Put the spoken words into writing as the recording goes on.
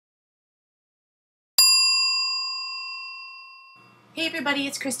Hey everybody,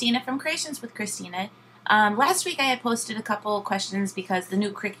 it's Christina from Creations with Christina. Last week I had posted a couple questions because the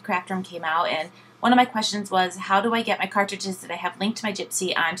new Cricut Craftroom came out, and one of my questions was, how do I get my cartridges that I have linked to my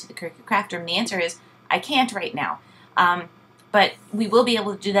Gypsy onto the Cricut Craftroom? The answer is, I can't right now. But we will be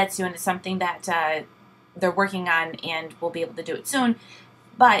able to do that soon. It's something that they're working on, and we'll be able to do it soon.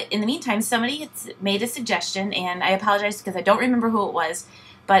 But in the meantime, somebody has made a suggestion, and I apologize because I don't remember who it was.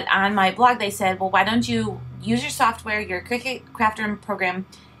 But on my blog, they said, well, why don't you use your software, your Cricut Craftroom program,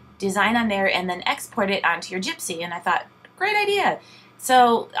 design on there, and then export it onto your Gypsy? And I thought, great idea.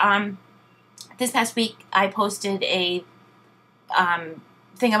 So this past week, I posted a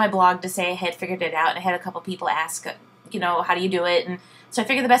thing on my blog to say I had figured it out, and I had a couple people ask, how do you do it? And so I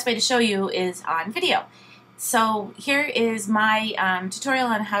figured the best way to show you is on video. So here is my tutorial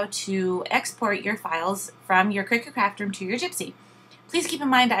on how to export your files from your Cricut Craftroom to your Gypsy. Please keep in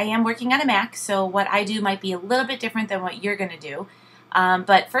mind I am working on a Mac, so what I do might be a little bit different than what you're going to do.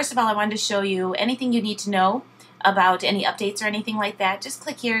 But first of all, I wanted to show you anything you need to know about any updates or anything like that. Just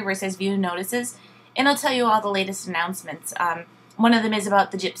click here where it says View Notices, and it'll tell you all the latest announcements. One of them is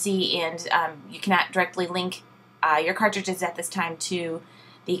about the Gypsy, and you cannot directly link your cartridges at this time to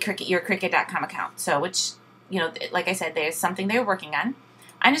the your Cricut.com account. So, which, like I said, there's something they're working on.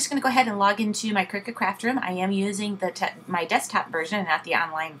 I'm just going to go ahead and log into my Cricut Craftroom. I am using my desktop version, not the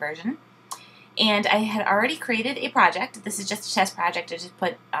online version. And I had already created a project. This is just a test project. I just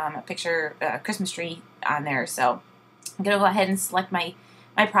put a picture, a Christmas tree on there. So I'm going to go ahead and select my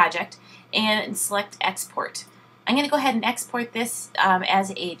project and select Export. I'm going to go ahead and export this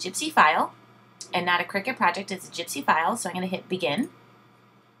as a Gypsy file and not a Cricut project. It's a Gypsy file. So I'm going to hit Begin.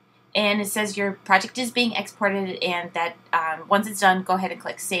 And it says your project is being exported, and that once it's done, go ahead and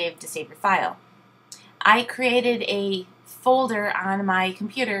click Save to save your file. I created a folder on my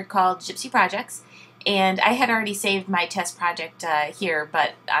computer called Gypsy Projects, and I had already saved my test project here,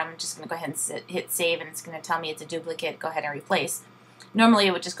 but I'm just going to go ahead and hit Save, and it's going to tell me it's a duplicate. Go ahead and replace. Normally,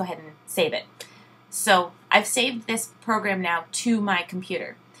 it would just go ahead and save it. So I've saved this program now to my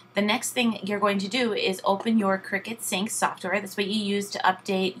computer. The next thing you're going to do is open your Cricut Sync software. That's what you use to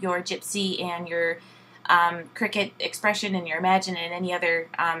update your Gypsy and your Cricut Expression and your Imagine and any other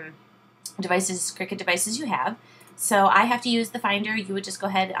Cricut devices you have. So I have to use the Finder. You would just go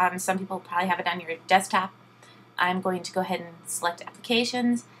ahead, some people probably have it on your desktop. I'm going to go ahead and select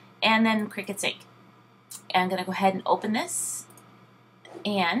Applications and then Cricut Sync. And I'm going to go ahead and open this.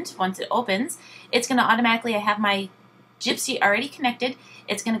 And once it opens, it's going to automatically, I have my Gypsy already connected.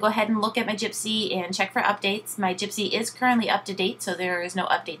 It's going to go ahead and look at my Gypsy and check for updates. My Gypsy is currently up to date, so there is no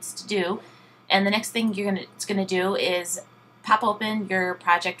updates to do. And the next thing it's going to do is pop open your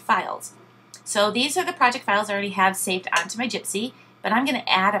project files. So these are the project files I already have saved onto my Gypsy, but I'm going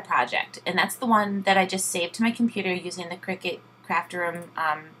to add a project, and that's the one that I just saved to my computer using the Cricut Craftroom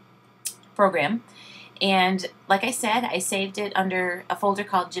program. And like I said, I saved it under a folder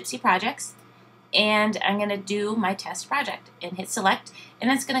called Gypsy Projects. And I'm going to do my test project and hit select, and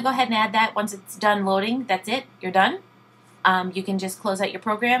it's going to go ahead and add that. Once it's done loading, that's it, you're done. You can just close out your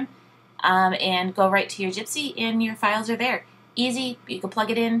program and go right to your Gypsy, and your files are there. Easy, you can plug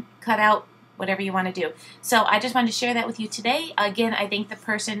it in, cut out, whatever you want to do. So I just wanted to share that with you today. Again, I think the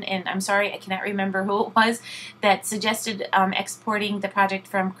person, and I'm sorry I cannot remember who it was, that suggested exporting the project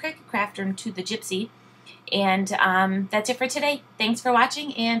from Cricut Craftroom to the Gypsy. And that's it for today. Thanks for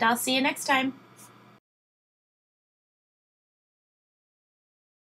watching, and I'll see you next time.